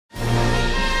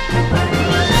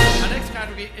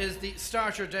recipe is the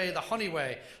Start Your Day the Honey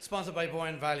Way, sponsored by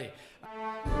Boyne Valley.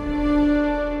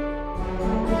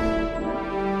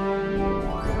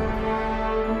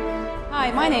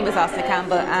 Hi, my name is Asna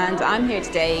Campbell and I'm here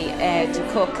today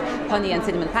to cook honey and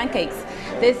cinnamon pancakes.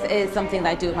 This is something that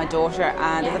I do with my daughter,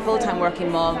 and as a full-time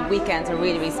working mum, weekends are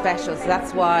really, really special, so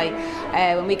that's why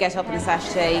when we get up on a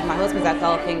Saturday, my husband's out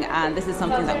golfing, and this is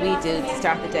something that we do to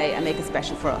start the day and make it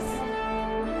special for us.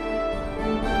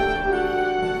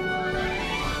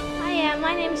 Hiya,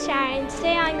 my name's Sharon.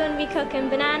 Today I'm going to be cooking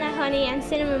banana, honey and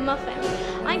cinnamon muffins.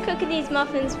 I'm cooking these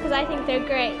muffins because I think they're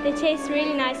great. They taste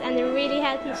really nice and they're really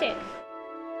healthy too.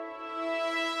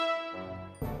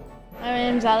 My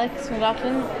name's Alex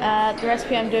McLaughlin. The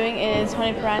recipe I'm doing is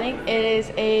honey Purani. It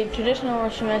is a traditional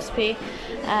Russian recipe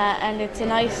and it's a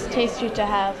nice taste treat to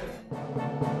have.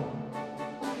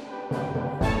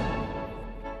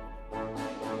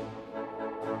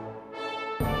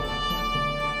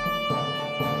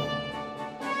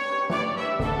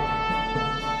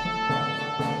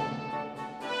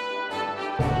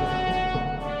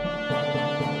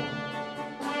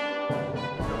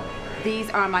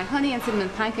 These are my honey and cinnamon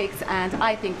pancakes, and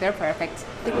I think they're perfect.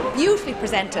 They were beautifully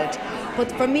presented,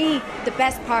 but for me the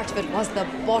best part of it was the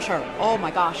butter. Oh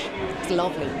my gosh, it's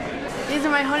lovely. These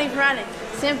are my honey Purani,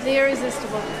 simply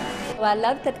irresistible. Well, I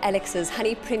loved that Alex's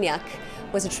honey Prinyak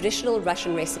was a traditional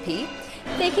Russian recipe.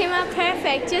 They came out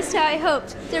perfect, just how I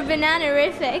hoped. They're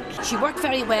banana-rific. She worked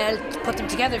very well, put them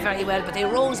together very well, but they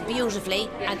rose beautifully,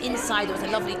 and inside there was a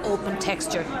lovely open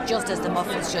texture, just as the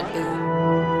muffins should be.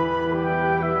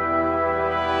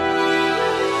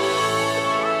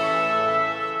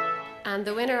 And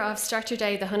the winner of Start Your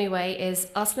Day the Honey Way is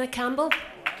Asna Campbell.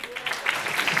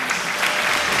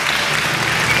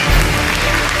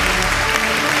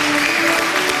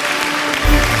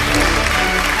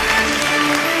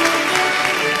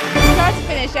 Start to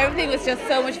finish, everything was just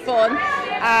so much fun,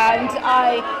 and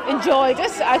I enjoyed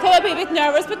it. I thought I'd be a bit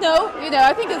nervous, but no,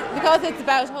 I think it's because it's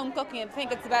about home cooking, I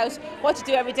think it's about what you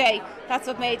do every day. That's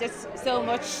what made it so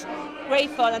much great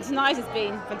fun, and tonight has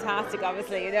been fantastic,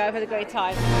 obviously. I've had a great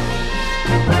time.